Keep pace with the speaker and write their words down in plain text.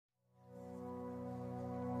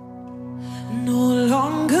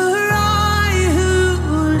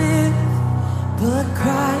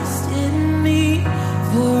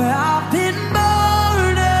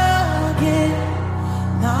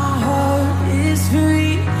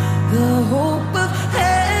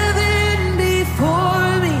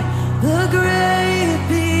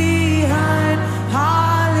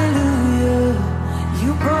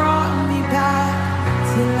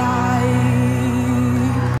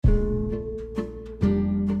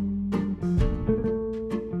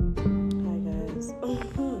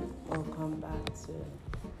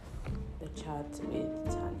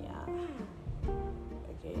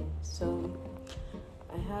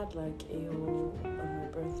on my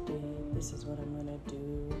birthday, this is what I'm gonna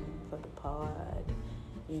do for the pod.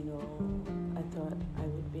 I thought I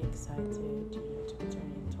would be excited, to be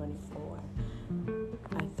turning 24.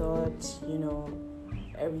 I thought,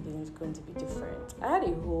 everything's going to be different. I had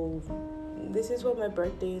a whole, this is what my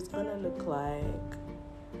birthday is gonna look like.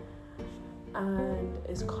 And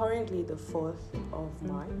it's currently the 4th of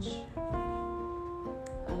March.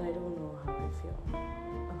 And I don't know how I feel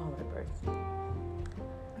about my birthday.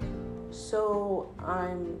 So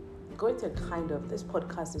I'm going to this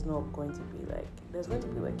podcast is not going to be like, there's going to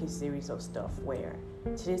be like a series of stuff where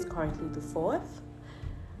today's currently the 4th.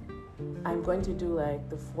 I'm going to do like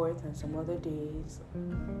the 4th and some other days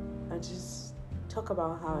and just talk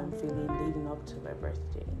about how I'm feeling leading up to my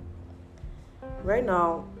birthday. Right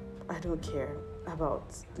now, I don't care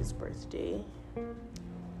about this birthday.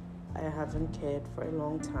 I haven't cared for a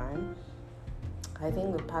long time. I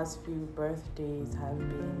think the past few birthdays have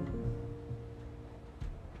been,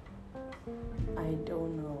 I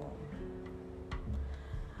don't know,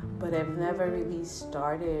 but I've never really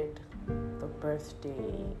started the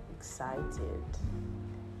birthday excited,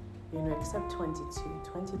 except 22.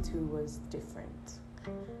 22 was different,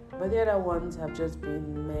 but the other ones have just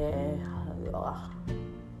been meh.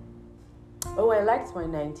 Oh, I liked my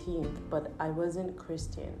 19th, but I wasn't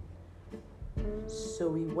Christian, so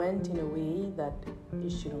we went in a way that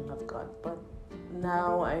it shouldn't have gone. But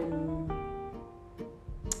now I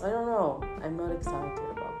don't know, I'm not excited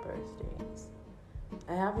about birthdays.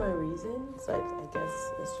 I have my reasons. I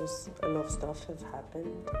guess it's just a lot of stuff has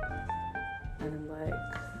happened, and I'm like,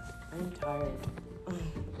 I'm tired.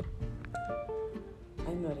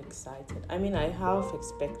 I'm not excited. I mean, I half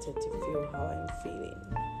expected to feel how I'm feeling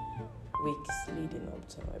weeks leading up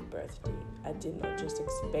to my birthday. I did not just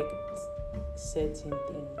expect certain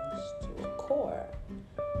things to occur.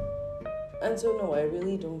 And so no, I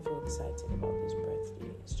really don't feel excited about this birthday.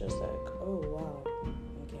 It's just like, oh wow,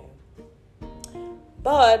 okay.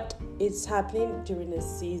 But it's happening during the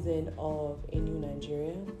season of a new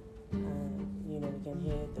Nigeria. And we can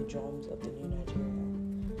hear the drums of the new Nigeria.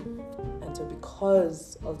 And so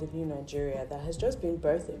because of the new Nigeria that has just been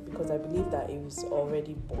birthed, because I believe that it was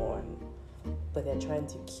already born, but they're trying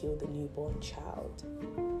to kill the newborn child.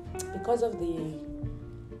 Because of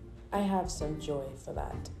I have some joy for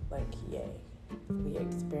that. Like, yay. We are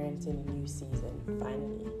experiencing a new season,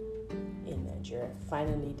 finally, in Nigeria.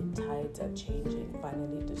 Finally, the tides are changing.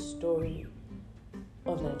 Finally, the story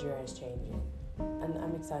of Nigeria is changing. And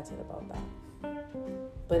I'm excited about that.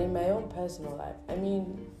 But in my own personal life,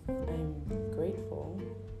 I'm grateful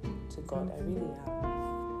to God. I really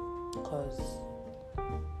am. Because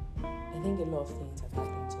I think a lot of things have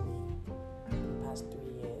happened to me in the past 3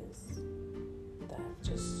 years that have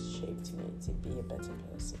just shaped me to be a better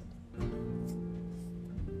person.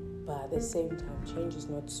 But at the same time, change is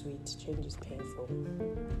not sweet, change is painful,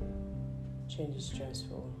 change is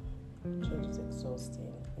stressful, change is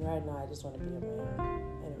exhausting. And right now, I just want to be on my own.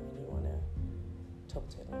 I don't really want to talk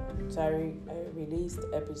to anyone. So I released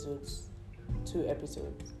 2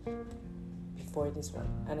 episodes before this one,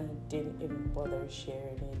 and I didn't even bother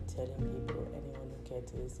sharing it, telling people, anyone who cared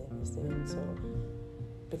to listen. So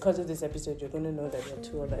because of this episode, you're going to know that there are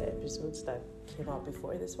 2 other episodes that came out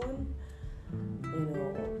before this one.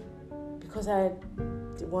 Because I had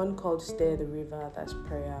one called Stay the River, that's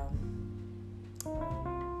prayer,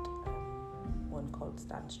 and one called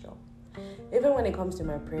Stand Strong. Even when it comes to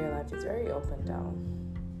my prayer life, it's very up and down.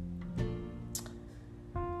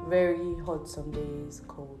 Very hot some days,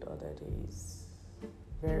 cold other days.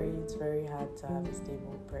 It's very hard to have a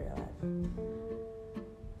stable prayer life.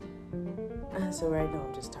 And so right now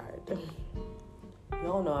I'm just tired. You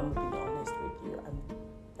all know I'm being honest with you. I'm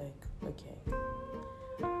like, okay.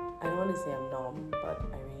 I don't want to say I'm numb, but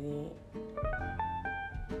I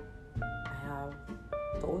have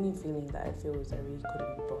the only feeling that I feel is I really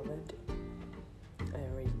couldn't be bothered. I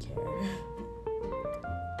don't really care.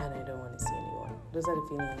 And I don't want to see anyone. Those are the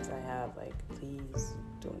feelings I have, like, please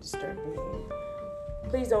don't disturb me.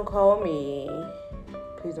 Please don't call me.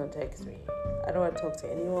 Please don't text me. I don't want to talk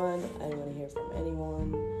to anyone. I don't want to hear from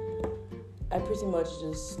anyone. I pretty much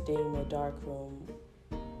just stay in my dark room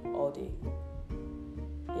all day.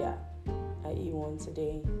 Yeah, I eat once a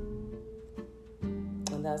day.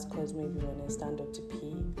 And that's because maybe when I stand up to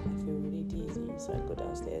pee, I feel really dizzy. So I go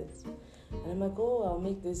downstairs. And I'm like, oh, I'll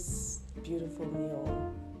make this beautiful meal.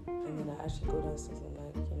 And then I actually go downstairs and I'm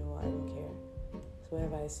like, I don't care. So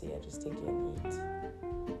wherever I see, I just take it and eat.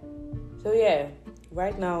 So yeah,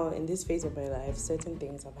 right now in this phase of my life, certain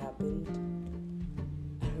things have happened.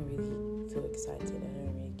 I don't really feel excited. I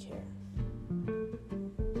don't really care.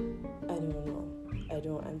 I don't know. I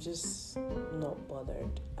I'm just not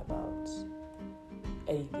bothered about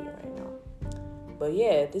anything right now. But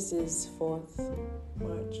yeah, this is 4th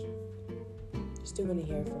March. You're still gonna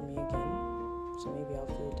hear from me again, so maybe I'll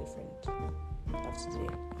feel different after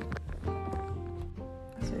today.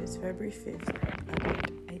 So it's February 5th,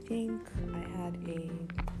 and I think I had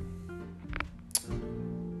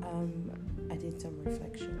I did some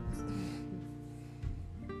reflections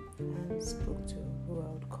and spoke to who I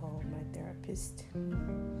would call my therapist, and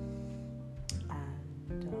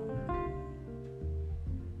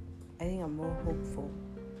I think I'm more hopeful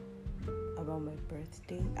about my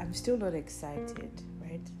birthday. I'm still not excited,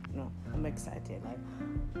 right? No, I'm excited. Like,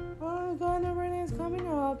 oh my god, my birthday is coming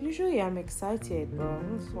up. Usually I'm excited, but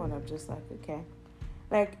this one I'm just like, okay.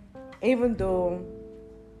 Like, even though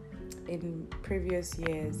in previous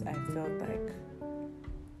years I felt like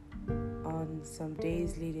on some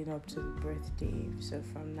days leading up to the birthday, so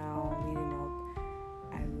from now leading up,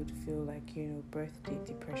 I would feel like, birthday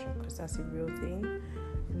depression, because that's a real thing,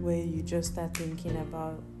 where you just start thinking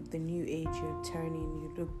about the new age you're turning.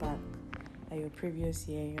 You look back at your previous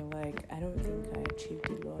year and you're like, I don't think I achieved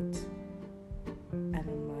a lot, and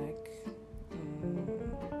I'm like,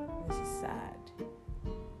 this is sad.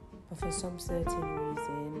 But for some certain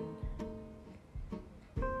reason,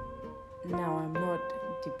 now I'm not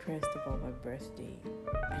depressed about my birthday.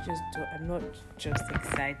 I'm not just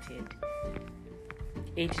excited.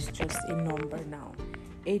 Age is just a number now.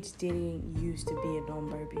 Age didn't used to be a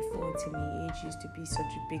number before to me. Age used to be such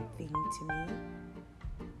a big thing to me.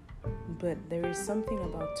 But there is something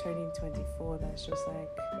about turning 24 that's just like,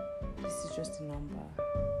 this is just a number.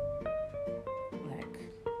 Like,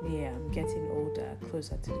 yeah, I'm getting older,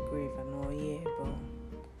 closer to the grave and all, yeah, but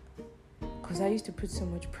because I used to put so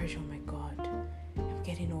much pressure on my God. I'm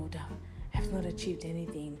getting older. I've not achieved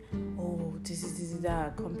anything. Oh, this is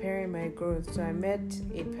that. Comparing my growth. So I met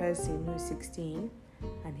a person who's 16,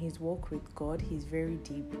 and his walk with God, he's very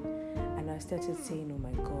deep. And I started saying, oh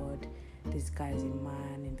my God, this guy is a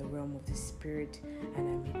man in the realm of the spirit, and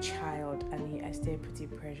I'm a child. And I started putting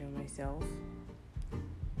pressure on myself.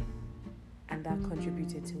 And that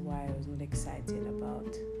contributed to why I was not excited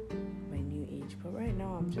about my new age. But right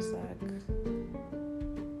now, I'm just like,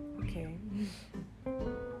 okay.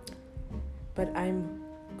 But I'm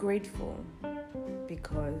grateful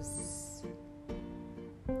because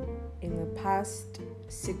in the past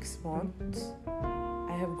 6 months,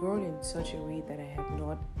 I have grown in such a way that I have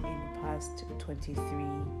not in the past 23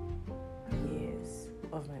 years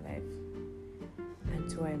of my life.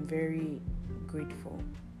 And so I'm very grateful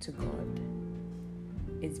to God.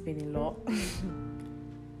 It's been a lot.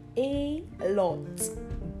 A lot.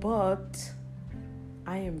 But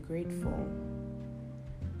I am grateful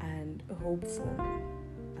and hopeful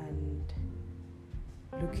and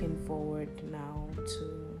looking forward now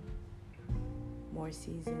to more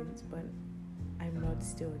seasons, but I'm not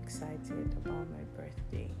still excited about my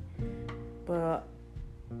birthday. But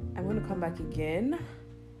I'm going to come back again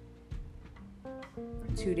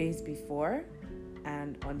 2 days before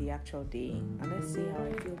and on the actual day, and let's see how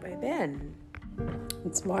I feel by then.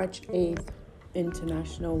 It's March 8th,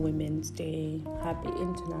 International Women's Day. Happy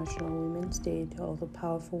International Women's Day to all the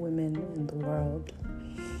powerful women in the world.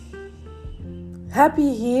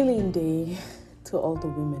 Happy Healing Day to all the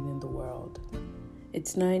women in the world.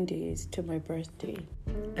 It's 9 days to my birthday,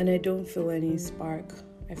 and I don't feel any spark.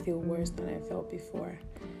 I feel worse than I felt before.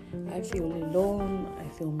 I feel alone. I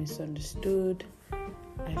feel misunderstood.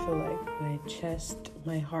 I feel like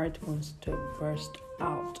my heart wants to burst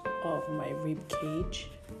out of my rib cage.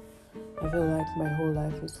 I feel like my whole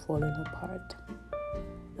life is falling apart.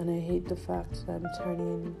 And I hate the fact that I'm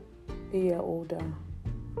turning a year older.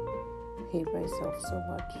 I hate myself so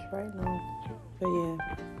much right now. But yeah,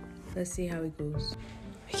 let's see how it goes.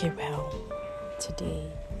 Okay, well,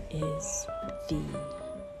 today is the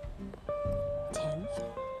 10th.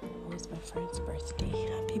 Oh, it's my friend's birthday.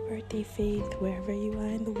 Happy birthday, Faith, wherever you are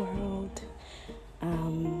in the world.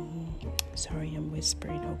 Sorry, I'm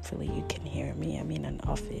whispering. Hopefully you can hear me. I'm in an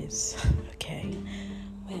office. Okay.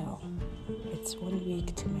 Well, it's 1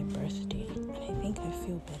 week to my birthday, and I think I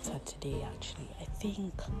feel better today, actually. I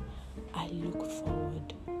think I look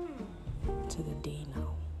forward to the day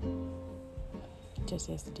now. Just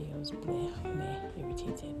yesterday I was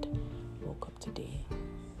irritated. Woke up today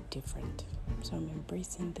different. So I'm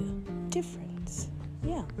embracing the difference.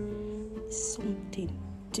 Yeah. Something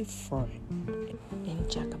different in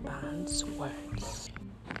Jacobin's words.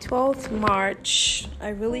 12th March. I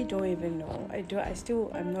really don't even know.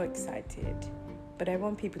 I'm not excited. But I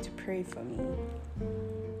want people to pray for me.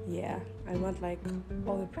 Yeah. I want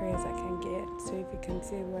all the prayers I can get. So if you can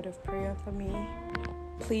say a word of prayer for me,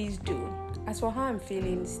 please do. As for how I'm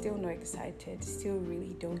feeling, still not excited, still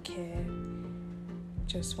really don't care.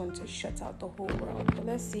 Just want to shut out the whole world. But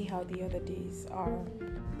let's see how the other days are.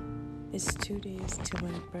 It's 2 days to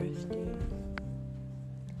my birthday.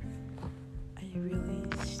 I really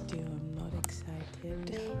still am not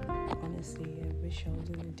excited. Honestly, I wish I was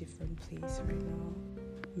in a different place right now.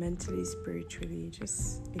 Mentally, spiritually,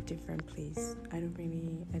 just a different place. I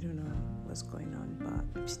don't know what's going on,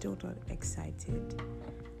 but I'm still not excited.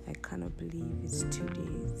 I cannot believe it's 2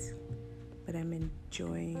 days. But I'm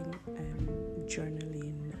enjoying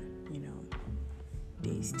journaling,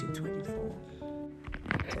 days to 24.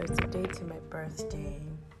 So it's a day to my birthday.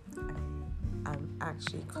 I'm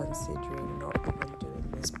actually considering not even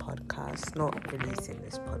doing this podcast, not releasing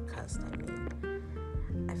this podcast.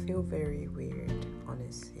 I feel very weird,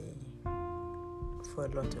 honestly, for a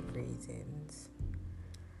lot of reasons.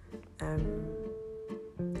 I'm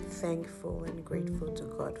thankful and grateful to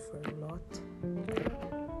God for a lot,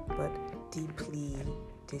 but deeply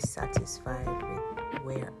dissatisfied with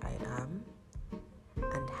where I am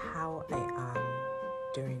and how I am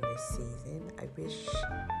during this season. I wish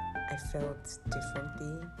I felt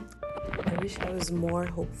differently. I wish I was more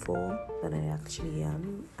hopeful than I actually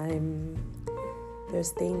am.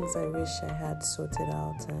 There's things I wish I had sorted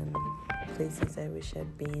out and places I wish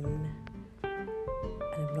I'd been, and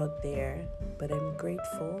I'm not there, but I'm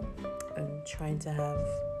grateful. I'm trying to have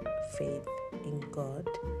faith in God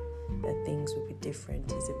that things will be different.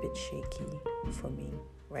 It's a bit shaky for me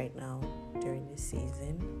right now during this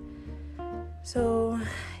season. So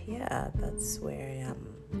yeah, that's where I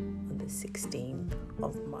am on the 16th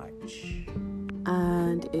of March.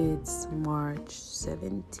 And it's March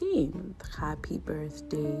 17th. Happy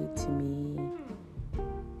birthday to me.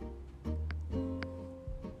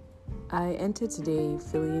 I entered today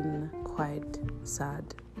feeling quite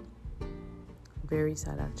sad. Very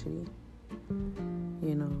sad, actually.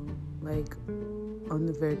 Like on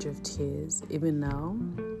the verge of tears, even now.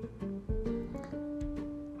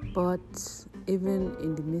 But even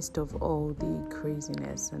in the midst of all the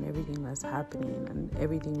craziness and everything that's happening and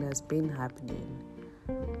everything that's been happening,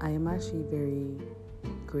 I am actually very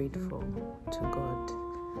grateful to God.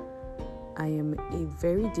 I am a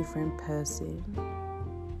very different person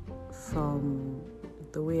from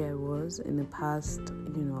the way I was in the past.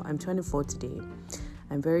 I'm 24 today.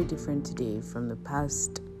 I'm very different today from the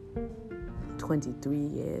past 23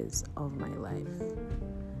 years of my life.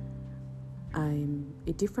 I'm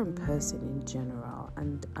a different person in general,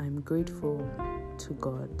 and I'm grateful to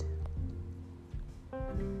God.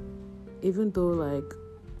 Even though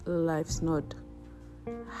life's not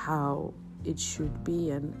how it should be,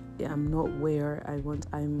 and I'm not where I want,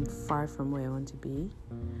 I'm far from where I want to be.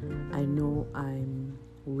 I know I'm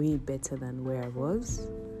way better than where I was.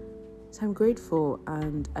 So I'm grateful,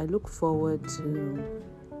 and I look forward to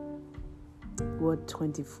what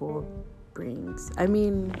 24 brings.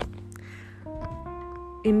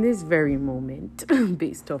 In this very moment,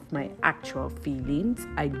 based off my actual feelings,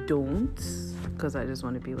 I don't, because I just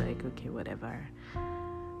want to be like, okay, whatever,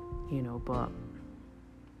 but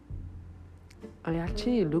I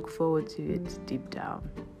actually look forward to it deep down.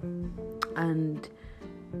 And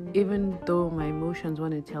even though my emotions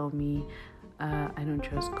want to tell me, I don't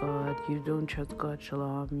trust God, you don't trust God,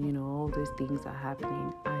 Shalom, all these things are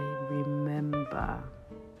happening, I remember,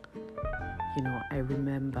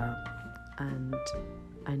 and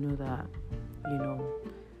I know that,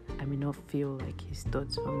 I may not feel like his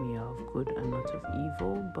thoughts for me are of good and not of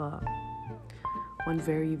evil, but one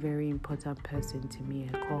very, very important person to me,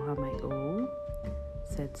 I call her my O,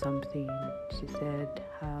 said something. She said,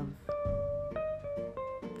 have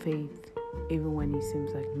faith even when it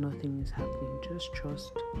seems like nothing is happening. Just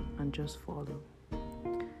trust and just follow.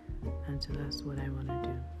 And so that's what I want to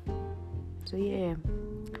do. So yeah,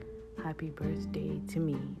 happy birthday to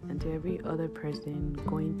me and to every other person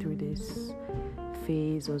going through this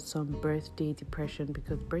phase or some birthday depression,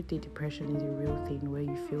 because birthday depression is a real thing where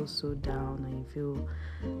you feel so down and you feel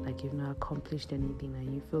like you've not accomplished anything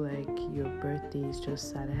and you feel like your birthday is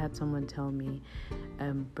just sad. I had someone tell me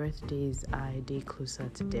birthdays are a day closer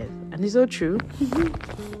to death, and it's so true.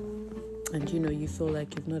 And you feel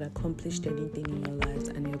like you've not accomplished anything in your lives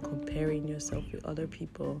and you're comparing yourself with other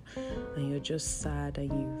people and you're just sad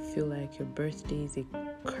and you feel like your birthday is a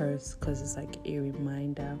curse because it's like a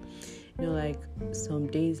reminder. Like some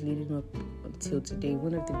days leading up until today,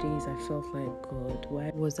 one of the days I felt like, God,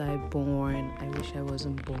 why was I born? I wish I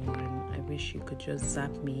wasn't born. I wish you could just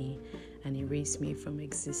zap me and erase me from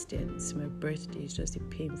existence. My birthday is just a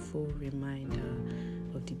painful reminder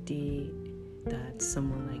of the day that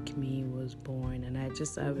someone like me was born, and I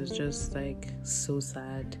was just like so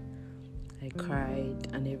sad. I cried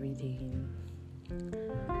and everything.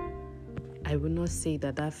 I would not say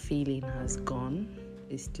that feeling has gone.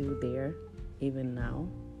 It's still there even now,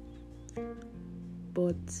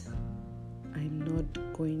 but I'm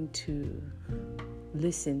not going to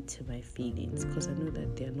listen to my feelings because I know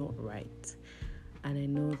that they're not right, and I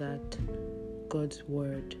know that God's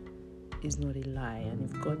word is not a lie. And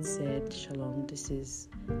if God said, Shalom, this is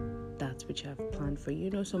that which I've planned for you.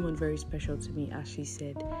 You know, someone very special to me actually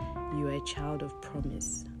said, you are a child of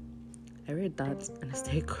promise. I read that and I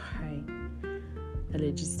started crying. And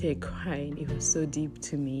I just started crying. It was so deep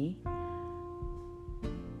to me.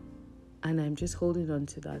 And I'm just holding on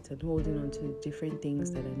to that and holding on to the different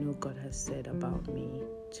things that I know God has said about me,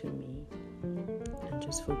 to me, and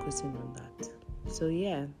just focusing on that. So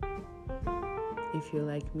yeah, if you're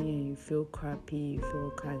like me and you feel crappy, you feel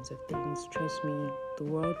all kinds of things, trust me, the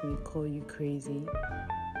world will call you crazy,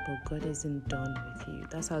 but God isn't done with you.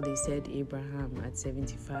 That's how they said Abraham at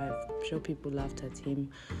 75. I'm sure people laughed at him,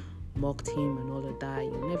 mocked him and all of that.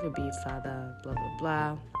 You'll never be a father, blah, blah,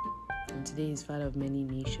 blah. And today he's father of many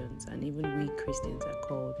nations. And even we Christians are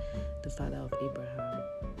called the father of Abraham,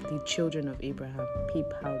 the children of Abraham.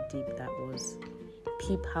 Peep how deep that was.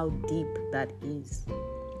 Peep how deep that is.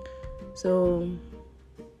 So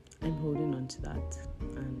I'm holding on to that,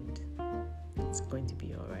 and it's going to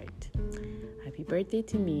be all right. Happy birthday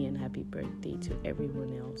to me, and happy birthday to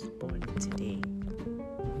everyone else born today.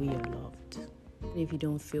 We are loved. Even if you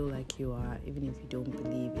don't feel like you are, even if you don't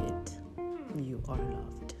believe it, you are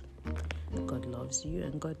loved. God loves you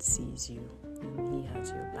and God sees you, and He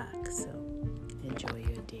has your back. So enjoy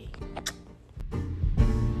your day.